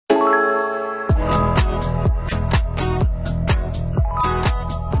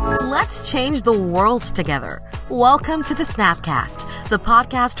Let's change the world together. Welcome to the Snapcast, the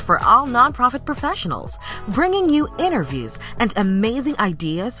podcast for all nonprofit professionals, bringing you interviews and amazing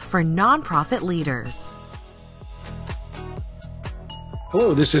ideas for nonprofit leaders.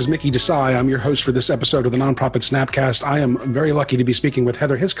 Hello, this is Mickey Desai. I'm your host for this episode of the Nonprofit Snapcast. I am very lucky to be speaking with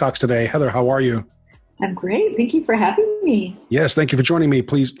Heather Hiscox today. Heather, how are you? I'm great. Thank you for having me. Yes, thank you for joining me.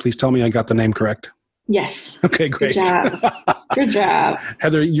 Please tell me I got the name correct. Yes. Okay, great. Good job. Good job.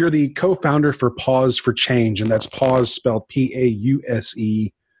 Heather, you're the co-founder for Pause for Change, and that's Pause spelled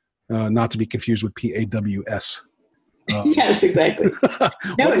P-A-U-S-E, not to be confused with P-A-W-S. Yes, exactly.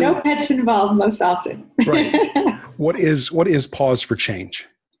 No pets involved most often. Right. What is Pause for Change?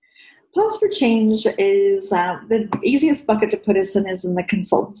 Pause for Change is the easiest bucket to put us in is in the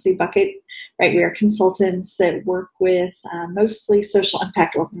consultancy bucket. Right, we are consultants that work with mostly social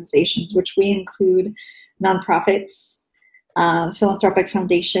impact organizations, which we include nonprofits, philanthropic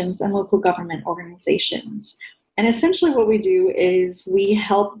foundations, and local government organizations. And essentially what we do is we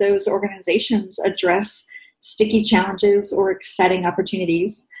help those organizations address sticky challenges or exciting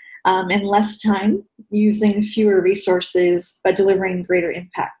opportunities in less time, using fewer resources, but delivering greater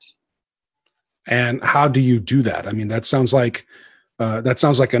impact. And how do you do that? I mean, that sounds like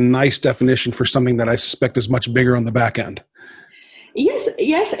a nice definition for something that I suspect is much bigger on the back end.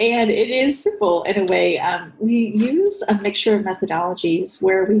 Yes, and it is simple in a way. We use a mixture of methodologies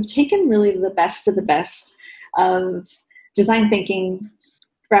where we've taken really the best of design thinking,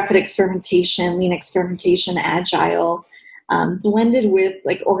 rapid experimentation, lean experimentation, agile, blended with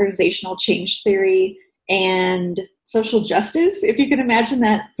like organizational change theory and social justice, if you can imagine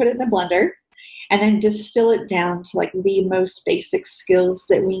that, put it in a blender, and then distill it down to like the most basic skills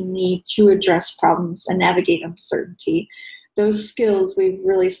that we need to address problems and navigate uncertainty. Those skills we've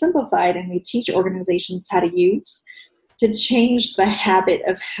really simplified and we teach organizations how to use to change the habit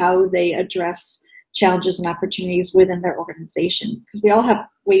of how they address challenges and opportunities within their organization. Because we all have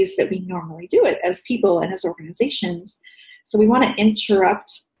ways that we normally do it as people and as organizations. So we want to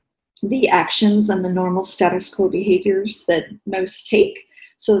interrupt the actions and the normal status quo behaviors that most take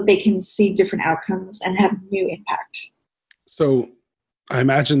so that they can see different outcomes and have new impact. So I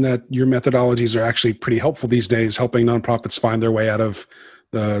imagine that your methodologies are actually pretty helpful these days, helping nonprofits find their way out of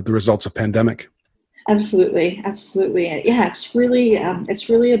the results of pandemic. Absolutely. Yeah, it's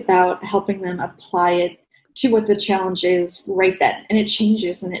really about helping them apply it to what the challenge is right then. And it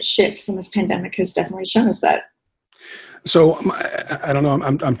changes and it shifts, and this pandemic has definitely shown us that. So I don't know.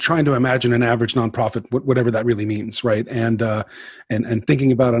 I'm trying to imagine an average nonprofit, whatever that really means, right? And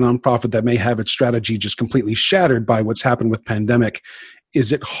thinking about a nonprofit that may have its strategy just completely shattered by what's happened with pandemic.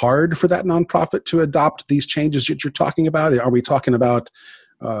 Is it hard for that nonprofit to adopt these changes that you're talking about? Are we talking about,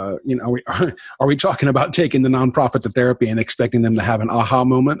 are we talking about taking the nonprofit to therapy and expecting them to have an aha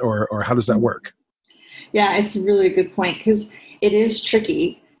moment, or how does that work? Yeah, it's a really good point because it is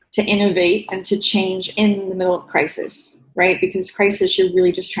tricky to innovate and to change in the middle of crisis, right? Because crisis, you're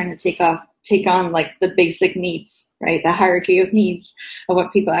really just trying to take on like the basic needs, right? The hierarchy of needs of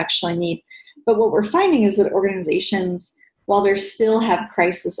what people actually need. But what we're finding is that organizations, while they still have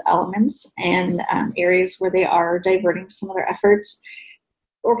crisis elements and areas where they are diverting some of their efforts,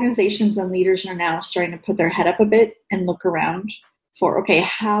 organizations and leaders are now starting to put their head up a bit and look around for, okay,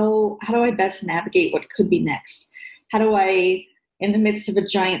 how do I best navigate what could be next? How do I, in the midst of a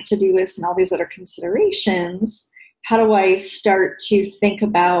giant to-do list and all these other considerations, how do I start to think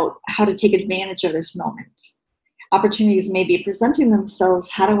about how to take advantage of this moment? Opportunities may be presenting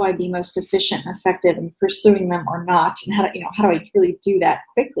themselves. How do I be most efficient and effective in pursuing them or not? And how do I really do that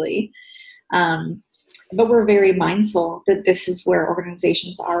quickly? But we're very mindful that this is where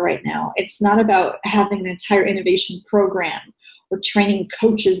organizations are right now. It's not about having an entire innovation program or training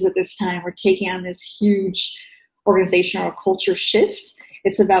coaches at this time. We're taking on this huge organizational culture shift.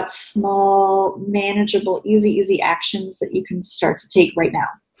 It's about small, manageable, easy actions that you can start to take right now.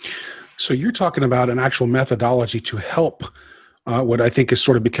 So you're talking about an actual methodology to help what I think is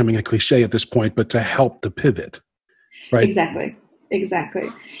sort of becoming a cliche at this point, but to help the pivot, right? Exactly.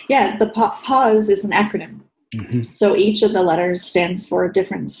 Yeah, the PAUSE is an acronym. Mm-hmm. So each of the letters stands for a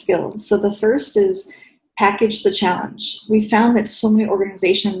different skill. So the first is package the challenge. We found that so many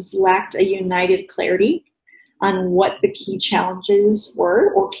organizations lacked a united clarity on what the key challenges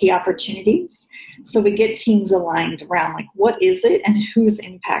were or key opportunities. So we get teams aligned around like, what is it and who's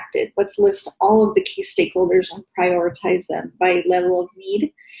impacted? Let's list all of the key stakeholders and prioritize them by level of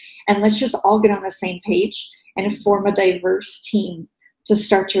need. And let's just all get on the same page and form a diverse team to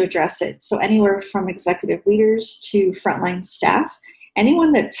start to address it. So anywhere from executive leaders to frontline staff,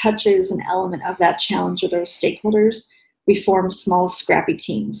 anyone that touches an element of that challenge or those stakeholders, We form small, scrappy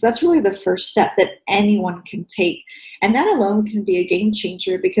teams. That's really the first step that anyone can take. And that alone can be a game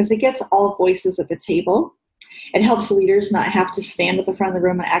changer because it gets all voices at the table. It helps leaders not have to stand at the front of the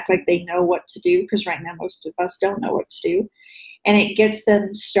room and act like they know what to do, because right now most of us don't know what to do. And it gets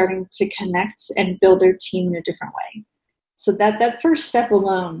them starting to connect and build their team in a different way. So that first step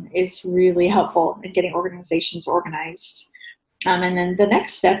alone is really helpful in getting organizations organized. And then the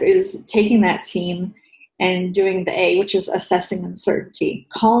next step is taking that team and doing the A, which is assessing uncertainty,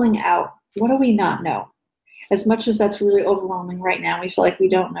 calling out, what do we not know? As much as that's really overwhelming right now, we feel like we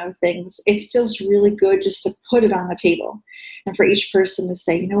don't know things, it feels really good just to put it on the table. And for each person to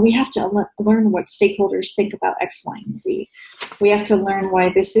say, we have to learn what stakeholders think about X, Y, and Z. We have to learn why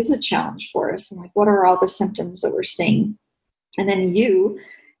this is a challenge for us, and like, what are all the symptoms that we're seeing? And then U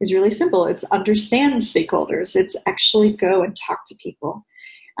is really simple. It's understand stakeholders. It's actually go and talk to people.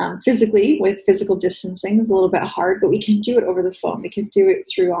 Physically, with physical distancing, is a little bit hard, but we can do it over the phone. We can do it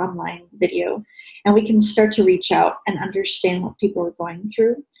through online video, and we can start to reach out and understand what people are going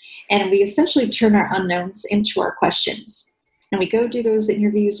through. And we essentially turn our unknowns into our questions. And we go do those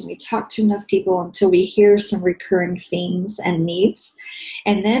interviews and we talk to enough people until we hear some recurring themes and needs.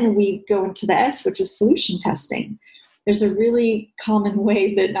 And then we go into the S, which is solution testing. There's a really common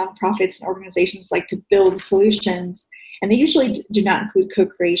way that nonprofits and organizations like to build solutions, and they usually do not include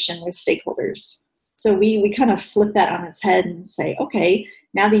co-creation with stakeholders. So we kind of flip that on its head and say, okay,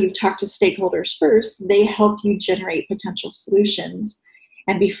 now that you've talked to stakeholders first, they help you generate potential solutions.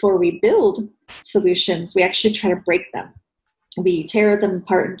 And before we build solutions, we actually try to break them. We tear them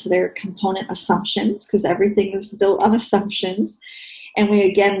apart into their component assumptions, because everything is built on assumptions. And we,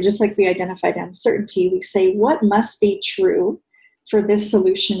 again, just like we identified uncertainty, we say, what must be true for this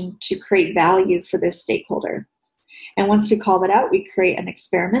solution to create value for this stakeholder? And once we call that out, we create an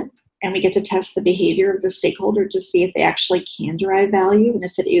experiment, and we get to test the behavior of the stakeholder to see if they actually can derive value and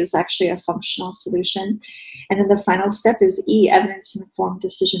if it is actually a functional solution. And then the final step is E, evidence-informed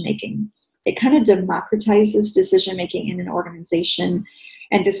decision-making. It kind of democratizes decision-making in an organization,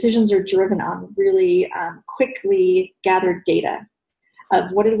 and decisions are driven on really quickly gathered data of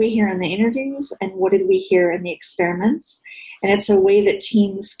what did we hear in the interviews and what did we hear in the experiments. And it's a way that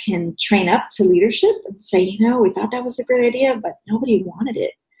teams can train up to leadership and say, we thought that was a great idea, but nobody wanted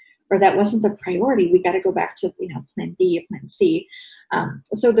it, or that wasn't the priority. We got to go back to plan B or plan C.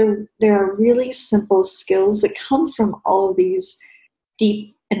 So there are really simple skills that come from all of these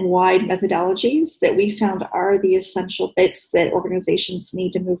deep and wide methodologies that we found are the essential bits that organizations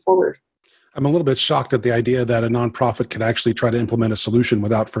need to move forward. I'm a little bit shocked at the idea that a nonprofit could actually try to implement a solution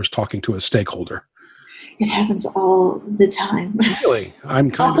without first talking to a stakeholder. It happens all the time. Really?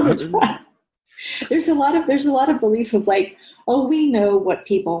 I'm kind all of... the time. There's a lot of belief of like, oh, we know what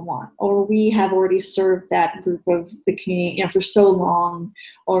people want, or we have already served that group of the community for so long,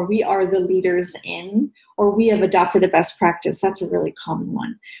 or we are the leaders in, or we have adopted a best practice. That's a really common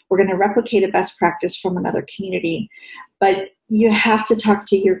one. We're going to replicate a best practice from another community, but you have to talk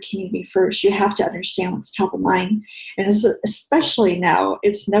to your community first. You have to understand what's top of mind. And especially now,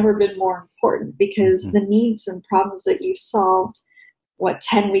 it's never been more important, because the needs and problems that you solved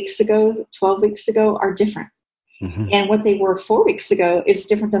 10 weeks ago, 12 weeks ago are different. Mm-hmm. And what they were 4 weeks ago is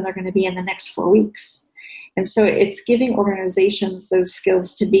different than they're going to be in the next 4 weeks. And so it's giving organizations those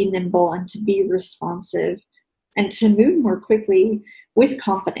skills to be nimble and to be responsive and to move more quickly with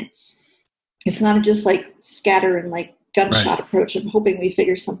confidence. It's not just like scatter and like gunshot approach of hoping we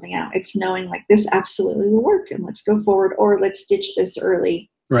figure something out. It's knowing like this absolutely will work and let's go forward, or let's ditch this early.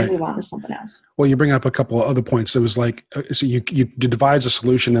 And move on to something else. Well, you bring up a couple of other points. It was like, so you devise a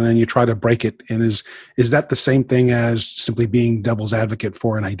solution and then you try to break it. And is that the same thing as simply being devil's advocate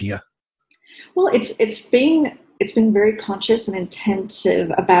for an idea? Well, it's been very conscious and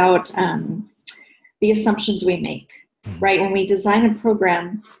intensive about the assumptions we make, right? When we design a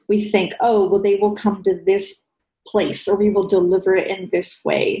program, we think, oh, well, they will come to this place, or we will deliver it in this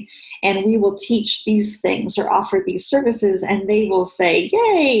way, and we will teach these things or offer these services, and they will say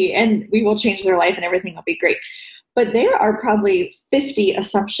yay, and we will change their life and everything will be great. But there are probably 50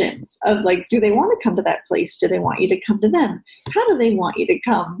 assumptions of like, do they want to come to that place? Do they want you to come to them? How do they want you to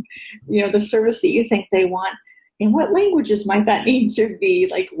come? The service that you think they want, and what languages might that need to be?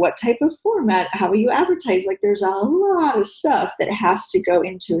 Like, what type of format? How will you advertise? Like, there's a lot of stuff that has to go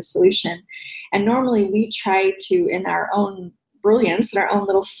into a solution. And normally we try to, in our own brilliance, in our own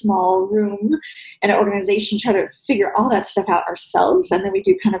little small room and an organization, try to figure all that stuff out ourselves. And then we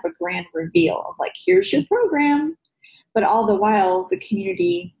do kind of a grand reveal of like, here's your program. But all the while, the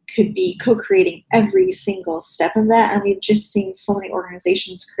community could be co-creating every single step of that. And we've just seen so many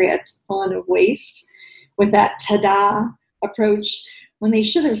organizations create a ton of waste with that ta-da approach when they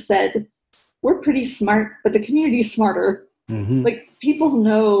should have said, we're pretty smart, but the community's smarter. Mm-hmm. Like, people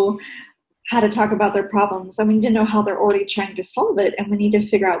know how to talk about their problems, and we need to know how they're already trying to solve it, and we need to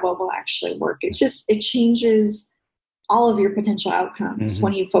figure out what will actually work. It changes all of your potential outcomes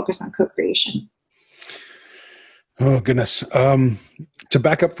when you focus on co-creation. Oh, goodness. To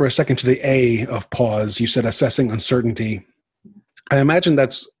back up for a second to the A of pause, you said assessing uncertainty. I imagine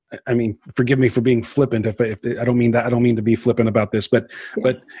that's, I mean, forgive me for being flippant if I don't mean that. I don't mean to be flippant about this, but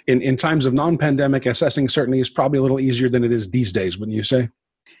in times of non-pandemic, assessing certainty is probably a little easier than it is these days, wouldn't you say?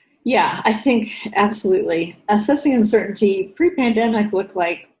 Yeah, I think absolutely. Assessing uncertainty pre-pandemic looked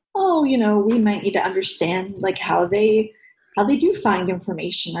like, we might need to understand like how they do find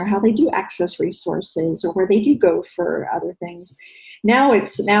information, or how they do access resources, or where they do go for other things. Now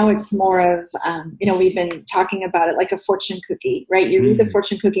it's more of, we've been talking about it like a fortune cookie, right? You read the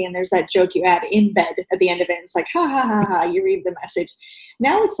fortune cookie and there's that joke you add in bed at the end of it. And it's like, ha, ha, ha, ha, you read the message.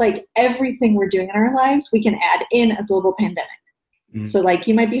 Now it's like everything we're doing in our lives, we can add in a global pandemic. So like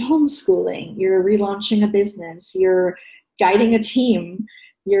you might be homeschooling, you're relaunching a business, you're guiding a team,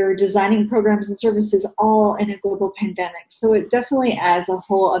 you're designing programs and services all in a global pandemic. So it definitely adds a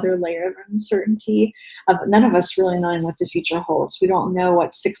whole other layer of uncertainty of none of us really knowing what the future holds. We don't know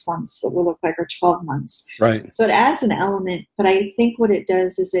what 6 months will look like, or 12 months. Right. So it adds an element, but I think what it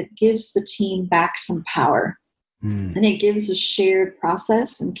does is it gives the team back some power. And it gives a shared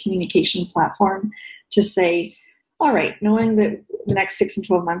process and communication platform to say, all right, knowing that the next 6 and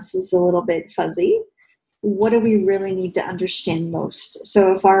 12 months is a little bit fuzzy, what do we really need to understand most?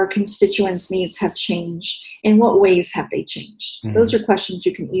 So if our constituents' needs have changed, in what ways have they changed? Those are questions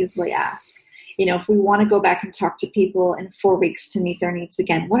you can easily ask. If we want to go back and talk to people in 4 weeks to meet their needs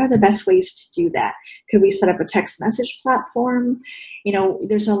again, what are the best ways to do that? Could we set up a text message platform?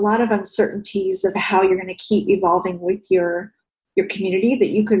 There's a lot of uncertainties of how you're going to keep evolving with your community that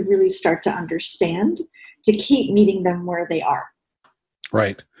you could really start to understand to keep meeting them where they are.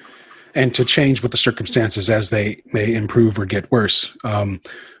 Right. And to change with the circumstances as they may improve or get worse.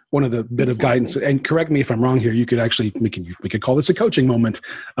 One of the bit of guidance, and correct me if I'm wrong here, you could actually, we could call this a coaching moment.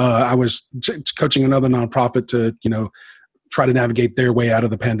 I was coaching another nonprofit to, try to navigate their way out of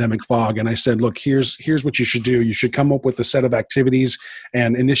the pandemic fog. And I said, look, here's what you should do. You should come up with a set of activities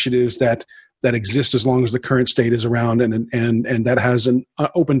and initiatives that exist as long as the current state is around, and that has an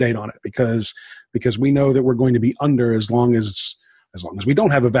open date on it, because we know that we're going to be under as long as we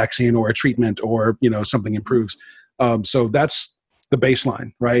don't have a vaccine or a treatment or something improves. So that's the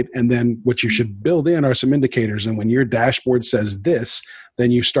baseline, right? And then what you should build in are some indicators. And when your dashboard says this,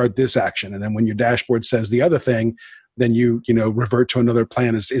 then you start this action. And then when your dashboard says the other thing, then you revert to another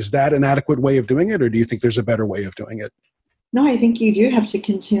plan. Is that an adequate way of doing it, or do you think there's a better way of doing it? No, I think you do have to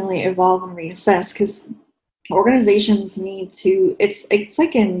continually evolve and reassess, because organizations need to, it's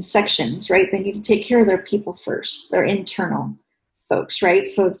like in sections, right? They need to take care of their people first, their internal folks, right?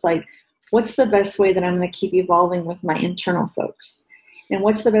 So it's like, what's the best way that I'm going to keep evolving with my internal folks? And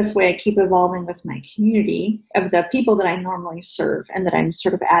what's the best way I keep evolving with my community of the people that I normally serve and that I'm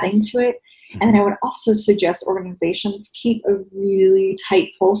sort of adding to it? And then I would also suggest organizations keep a really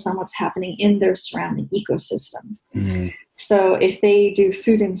tight pulse on what's happening in their surrounding ecosystem. So if they do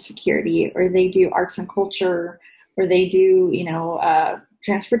food insecurity, or they do arts and culture, or they do,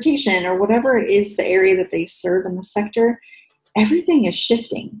 transportation, or whatever it is the area that they serve in the sector, everything is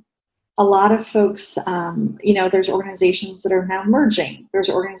shifting. A lot of folks, there's organizations that are now merging. There's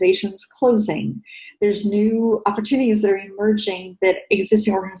organizations closing. There's new opportunities that are emerging that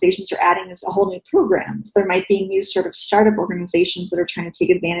existing organizations are adding as a whole new programs. There might be new sort of startup organizations that are trying to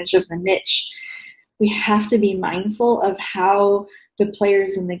take advantage of the niche. We have to be mindful of how the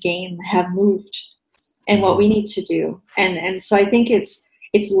players in the game have moved and what we need to do. And so I think it's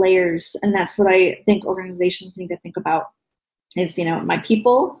layers, and that's what I think organizations need to think about is, my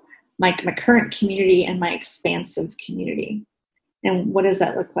people, my current community, and my expansive community. And what does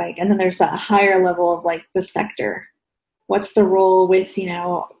that look like? And then there's that higher level of like the sector. What's the role with,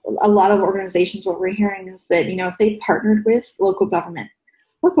 a lot of organizations, what we're hearing is that, if they partnered with local government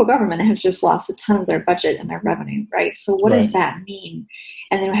has just lost a ton of their budget and their revenue, right? So what does that mean?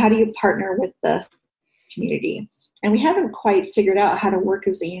 And then how do you partner with the community? And we haven't quite figured out how to work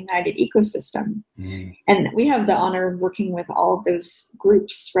as a united ecosystem. And we have the honor of working with all of those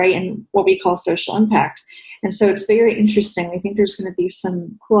groups, right, and what we call social impact. And so it's very interesting. We think there's going to be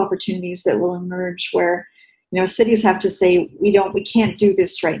some cool opportunities that will emerge where, cities have to say, we can't do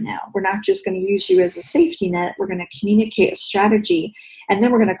this right now. We're not just going to use you as a safety net. We're going to communicate a strategy, and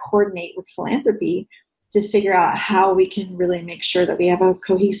then we're going to coordinate with philanthropy to figure out how we can really make sure that we have a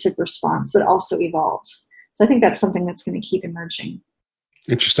cohesive response that also evolves. So I think that's something that's going to keep emerging.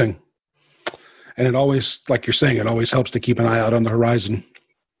 Interesting. And it always, like you're saying, it always helps to keep an eye out on the horizon.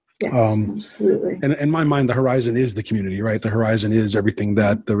 Yes, absolutely. And in my mind, the horizon is the community, right? The horizon is everything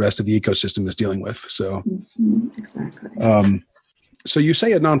that the rest of the ecosystem is dealing with. So, exactly. So you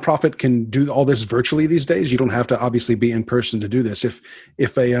say a nonprofit can do all this virtually these days. You don't have to obviously be in person to do this.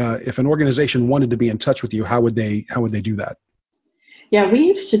 If an organization wanted to be in touch with you, how would they do that? Yeah, we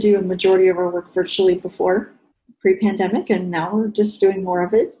used to do a majority of our work virtually before, pre-pandemic, and now we're just doing more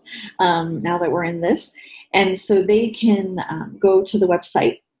of it now that we're in this. And so they can go to the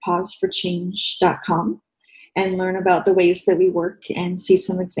website, pauseforchange.com, and learn about the ways that we work and see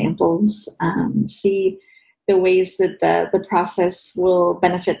some examples, see the ways that the process will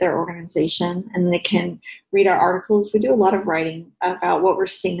benefit their organization, and they can read our articles. We do a lot of writing about what we're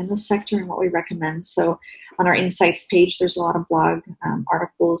seeing in the sector and what we recommend. So on our insights page, there's a lot of blog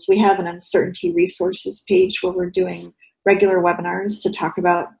articles. We have an uncertainty resources page where we're doing regular webinars to talk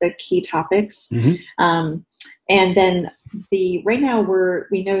about the key topics. Mm-hmm. And then right now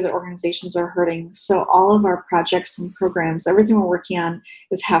we know that organizations are hurting. So all of our projects and programs, everything we're working on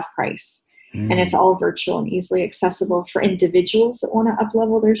is half price. And it's all virtual and easily accessible for individuals that want to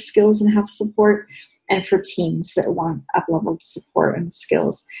up-level their skills and have support, and for teams that want up-leveled support and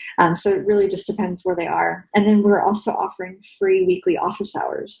skills. So it really just depends where they are. And then we're also offering free weekly office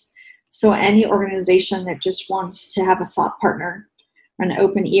hours. So any organization that just wants to have a thought partner, an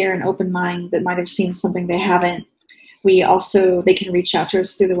open ear, an open mind that might have seen something they haven't, they can reach out to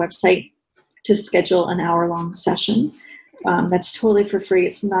us through the website to schedule an hour-long session. That's totally for free.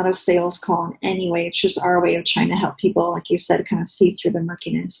 It's not a sales call in any way. It's just our way of trying to help people, like you said, kind of see through the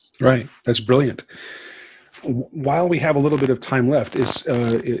murkiness. Right. That's brilliant. While we have a little bit of time left, is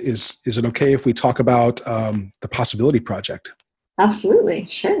it okay if we talk about the Possibility Project? Absolutely.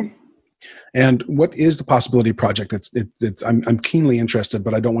 Sure. And what is the Possibility Project? I'm keenly interested,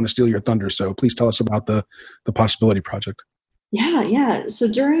 but I don't want to steal your thunder. So please tell us about the Possibility Project. Yeah. So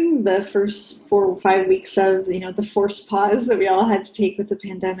during the first 4 or 5 weeks of, the forced pause that we all had to take with the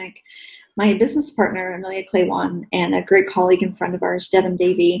pandemic, my business partner, Amelia Claiwan, and a great colleague and friend of ours, Devin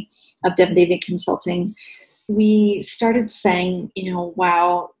Davey of Devin Davey Consulting, we started saying,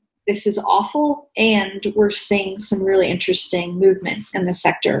 wow, this is awful. And we're seeing some really interesting movement in the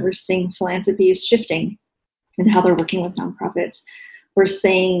sector. We're seeing philanthropy is shifting and how they're working with nonprofits. We're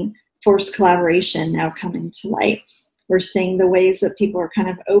seeing forced collaboration now coming to light. We're seeing the ways that people are kind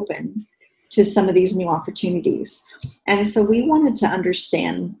of open to some of these new opportunities. And so we wanted to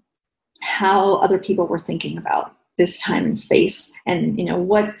understand how other people were thinking about this time and space, and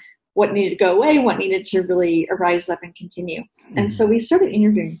what needed to go away, what needed to really arise up and continue. Mm-hmm. And so we started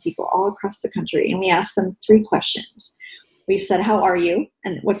interviewing people all across the country, and we asked them 3 questions. We said, how are you?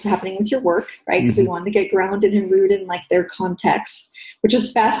 And what's happening with your work, right? Because we wanted to get grounded and rooted in their context, which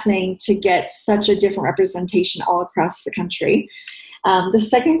is fascinating to get such a different representation all across the country. The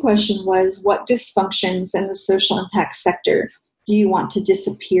second question was, what dysfunctions in the social impact sector do you want to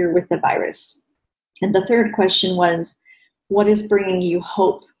disappear with the virus? And the third question was, what is bringing you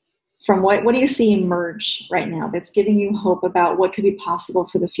hope? From what do you see emerge right now that's giving you hope about what could be possible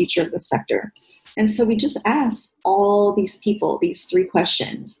for the future of the sector? And so we just asked all these people these 3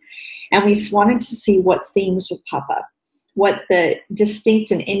 questions, and we wanted to see what themes would pop up, what the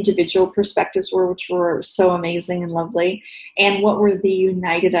distinct and individual perspectives were, which were so amazing and lovely, and what were the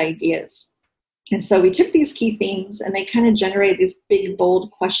united ideas. And so we took these key themes, and they kind of generated these big,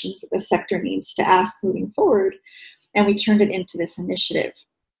 bold questions that the sector needs to ask moving forward, and we turned it into this initiative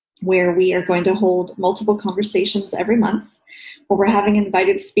where we are going to hold multiple conversations every month, where we're having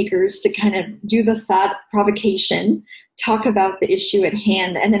invited speakers to kind of do the thought provocation, talk about the issue at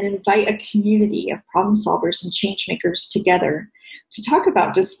hand, and then invite a community of problem solvers and change makers together to talk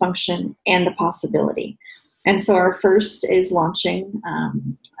about dysfunction and the possibility. And so our first is launching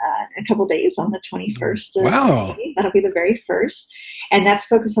a couple days on the 21st of May. That'll be the very first. And that's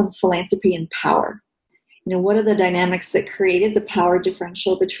focused on philanthropy and power. What are the dynamics that created the power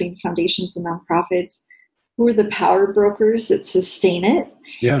differential between foundations and nonprofits? Who are the power brokers that sustain it?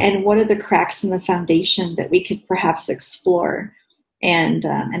 Yeah. And what are the cracks in the foundation that we could perhaps explore and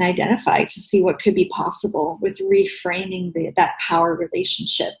identify to see what could be possible with reframing that power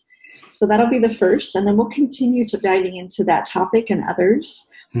relationship? So that'll be the first, and then we'll continue to diving into that topic and others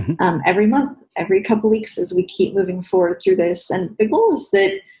every month, every couple weeks as we keep moving forward through this. And the goal is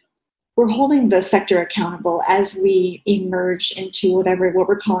that we're holding the sector accountable as we emerge into what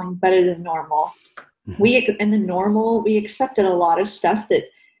we're calling better than normal. In the normal, we accepted a lot of stuff that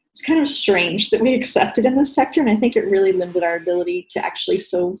it's kind of strange that we accepted in this sector. And I think it really limited our ability to actually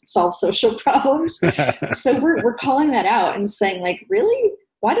solve social problems. So we're calling that out and saying, like, really?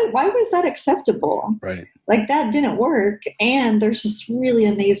 Why was that acceptable? Right. Like, that didn't work. And there's just really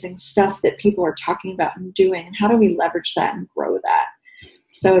amazing stuff that people are talking about and doing. And how do we leverage that and grow that?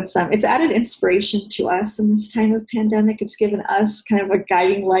 So it's added inspiration to us in this time of pandemic. It's given us kind of a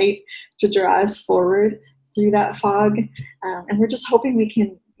guiding light to draw us forward through that fog. And we're just hoping we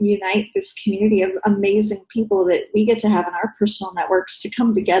can unite this community of amazing people that we get to have in our personal networks to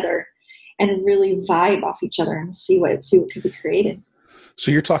come together and really vibe off each other and see what could be created. So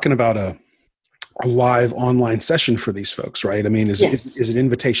you're talking about a live online session for these folks, right? I mean, is it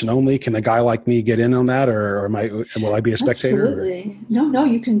invitation only? Can a guy like me get in on that, or will I be a spectator? Absolutely. No,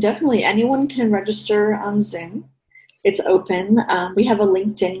 you can definitely, anyone can register on Zoom. It's open. We have a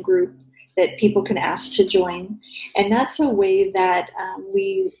LinkedIn group that people can ask to join. And that's a way that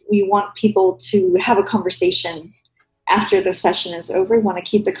we want people to have a conversation after the session is over. We want to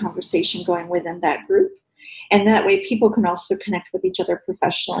keep the conversation going within that group. And that way people can also connect with each other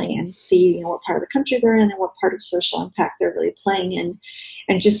professionally and see, what part of the country they're in and what part of social impact they're really playing in,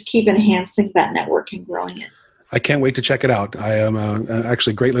 and just keep enhancing that network and growing it. I can't wait to check it out. I am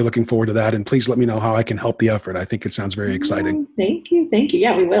actually greatly looking forward to that. And please let me know how I can help the effort. I think it sounds very exciting. Thank you.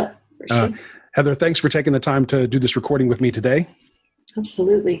 Yeah, we will. For sure. Heather, thanks for taking the time to do this recording with me today.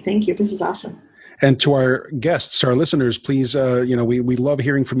 Absolutely. Thank you. This is awesome. And to our guests, our listeners, please, we love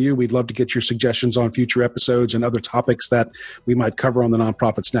hearing from you. We'd love to get your suggestions on future episodes and other topics that we might cover on the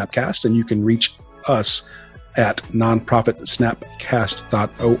Nonprofit Snapcast. And you can reach us at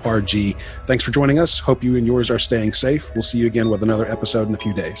nonprofitsnapcast.org. Thanks for joining us. Hope you and yours are staying safe. We'll see you again with another episode in a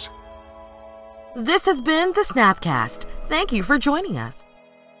few days. This has been the Snapcast. Thank you for joining us.